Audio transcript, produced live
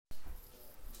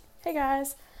Hey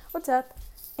guys, what's up?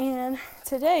 And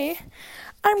today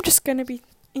I'm just going to be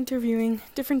interviewing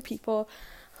different people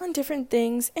on different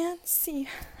things and see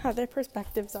how their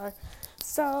perspectives are.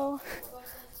 So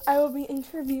I will be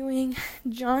interviewing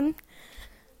John,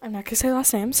 I'm not going to say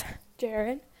last names,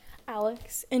 Jared,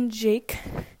 Alex, and Jake.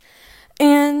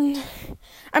 And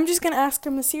I'm just going to ask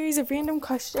them a series of random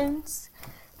questions,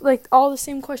 like all the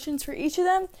same questions for each of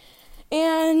them,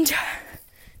 and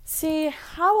see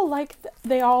how alike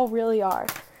they all really are.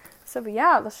 So, but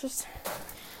yeah, let's just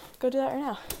go do that right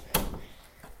now.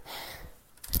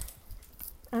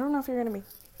 I don't know if you're going to be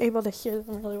able to hear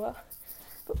them really well,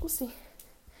 but we'll see.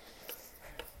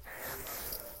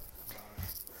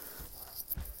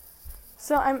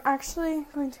 So I'm actually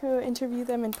going to interview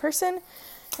them in person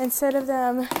instead of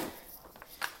them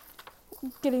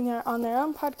getting on their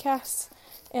own podcasts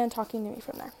and talking to me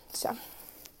from there. So,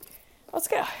 let's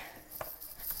go.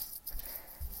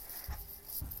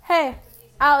 Hey,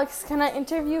 Alex, can I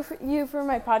interview you for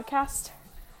my podcast?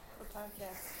 What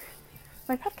podcast?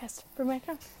 My podcast, for my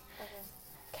account.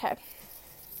 Okay.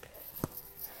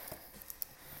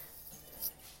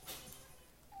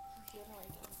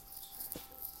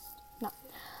 No.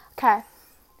 Okay.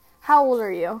 How old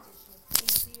are you?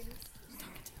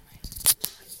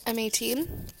 I'm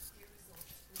 18.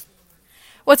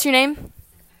 What's your name?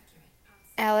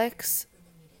 Alex.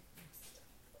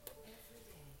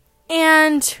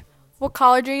 And what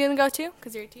college are you going to go to?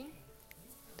 Because you're 18.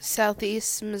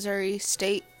 Southeast Missouri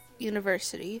State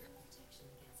University.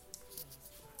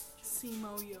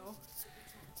 CMOU.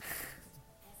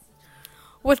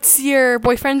 What's your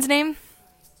boyfriend's name?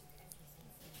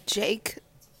 Jake.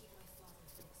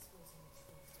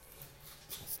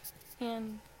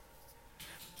 And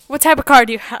what type of car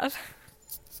do you have?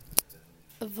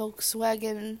 A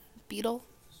Volkswagen Beetle.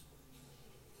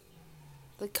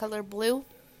 The color blue.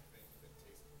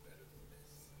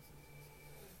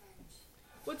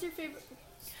 What's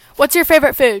your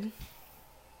favorite food?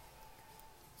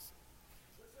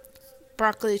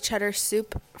 Broccoli cheddar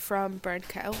soup from Bread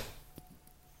Cow.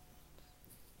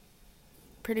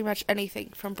 Pretty much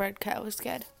anything from Bread Cow is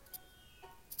good.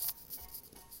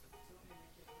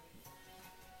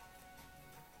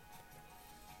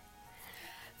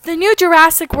 The new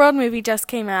Jurassic World movie just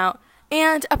came out,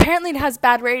 and apparently it has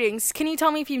bad ratings. Can you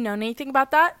tell me if you know anything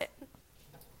about that?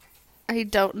 I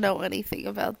don't know anything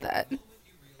about that.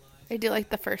 I do like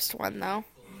the first one, though.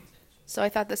 So I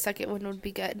thought the second one would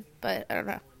be good, but I don't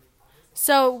know.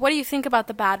 So, what do you think about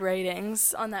the bad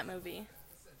ratings on that movie?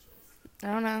 I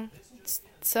don't know. It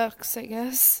sucks, I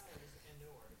guess.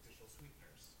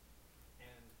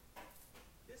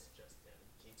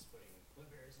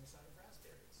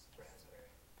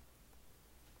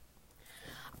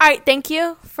 All right, thank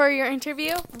you for your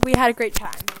interview. We had a great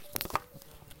time.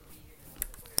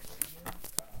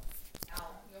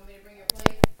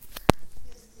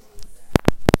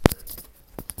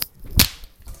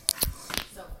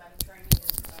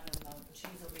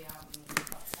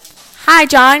 Hi,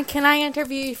 John. Can I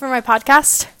interview you for my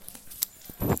podcast?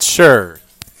 Sure.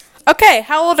 Okay,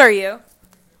 how old are you?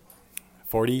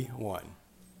 41.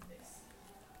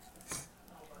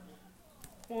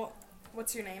 Well,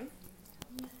 what's your name?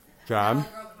 John?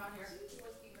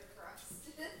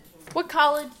 What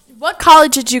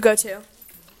college did you go to?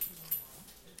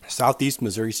 Southeast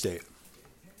Missouri State.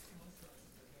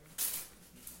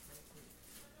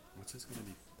 What's this going to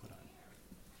be put on?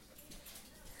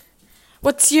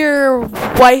 What's your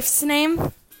wife's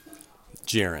name?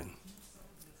 Jaren.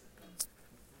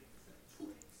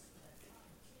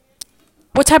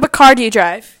 What type of car do you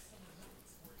drive?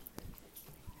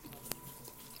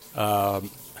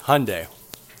 Hyundai.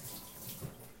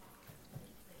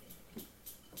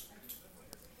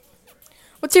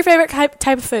 What's your favorite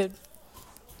type of food?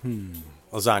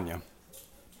 Lasagna.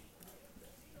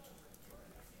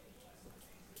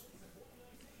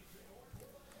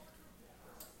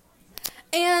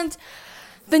 And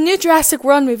the new Jurassic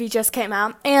World movie just came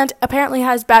out and apparently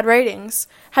has bad ratings.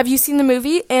 Have you seen the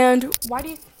movie? And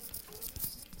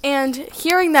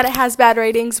hearing that it has bad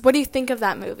ratings, what do you think of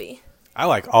that movie? I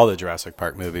like all the Jurassic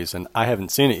Park movies, and I haven't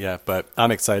seen it yet, but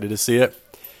I'm excited to see it.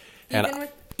 And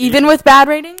Even with bad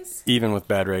ratings? even with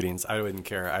bad ratings, I wouldn't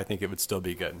care. I think it would still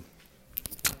be good.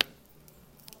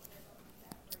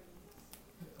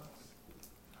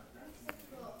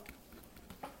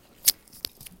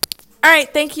 All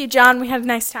right, thank you, John. We had a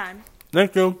nice time.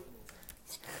 Thank you.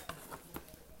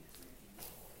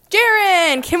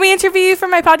 Jaren, can we interview you for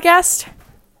my podcast?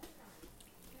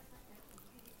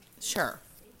 Sure.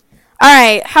 All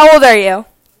right, how old are you?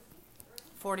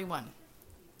 41.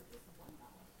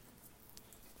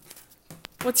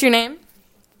 What's your name?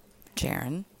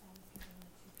 Jaren.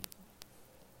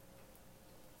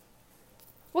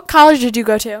 What college did you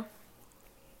go to?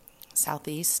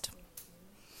 Southeast.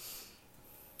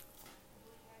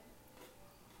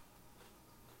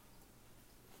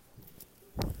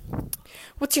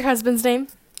 What's your husband's name?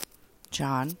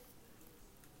 John.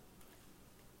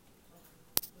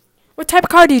 What type of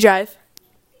car do you drive?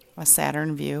 A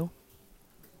Saturn View.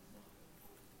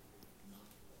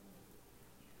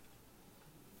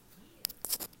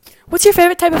 What's your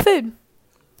favorite type of food?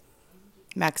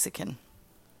 Mexican.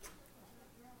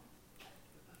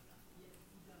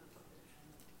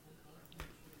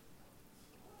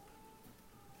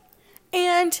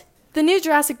 And the new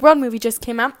Jurassic World movie just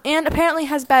came out and apparently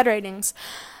has bad ratings.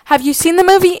 Have you seen the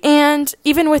movie? And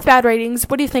even with bad ratings,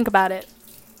 what do you think about it?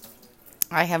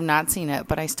 I have not seen it,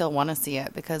 but I still want to see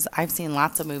it because I've seen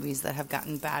lots of movies that have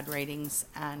gotten bad ratings,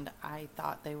 and I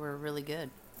thought they were really good.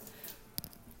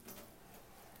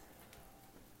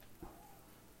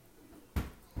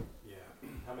 Yeah,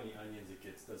 how many onions it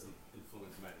gets doesn't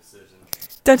influence my decision.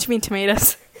 Don't you mean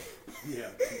tomatoes? Yeah.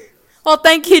 Well,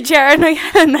 thank you, Jared. We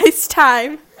had a nice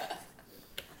time.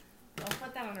 Don't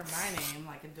put that under my name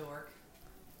like a dork.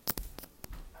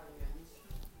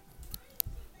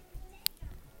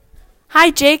 Hi,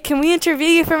 Jake. Can we interview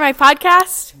you for my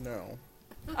podcast? No.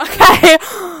 Okay.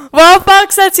 Well,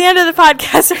 folks, that's the end of the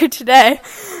podcast for today.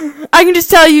 I can just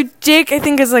tell you, Jake, I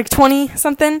think, is like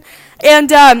 20-something.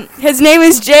 And his name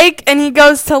is Jake, and he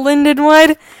goes to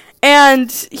Lindenwood.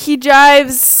 And he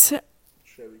drives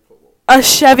Chevy Cobalt. a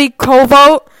Chevy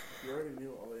Cobalt. You already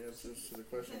knew all the answers to the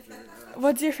questions you're going to ask.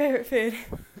 What's your favorite food?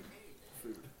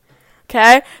 Food.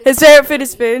 Okay. His favorite food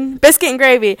is food. Biscuit and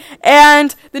gravy.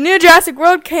 And the new Jurassic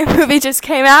World movie just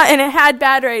came out, and it had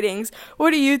bad ratings.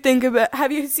 What do you think about?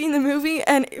 Have you seen the movie?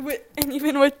 And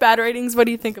even with bad ratings, what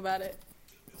do you think about it?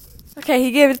 Okay,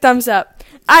 he gave it a thumbs up.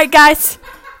 All right, guys.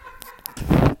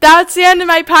 That's the end of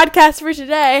my podcast for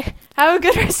today. Have a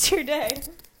good rest of your day.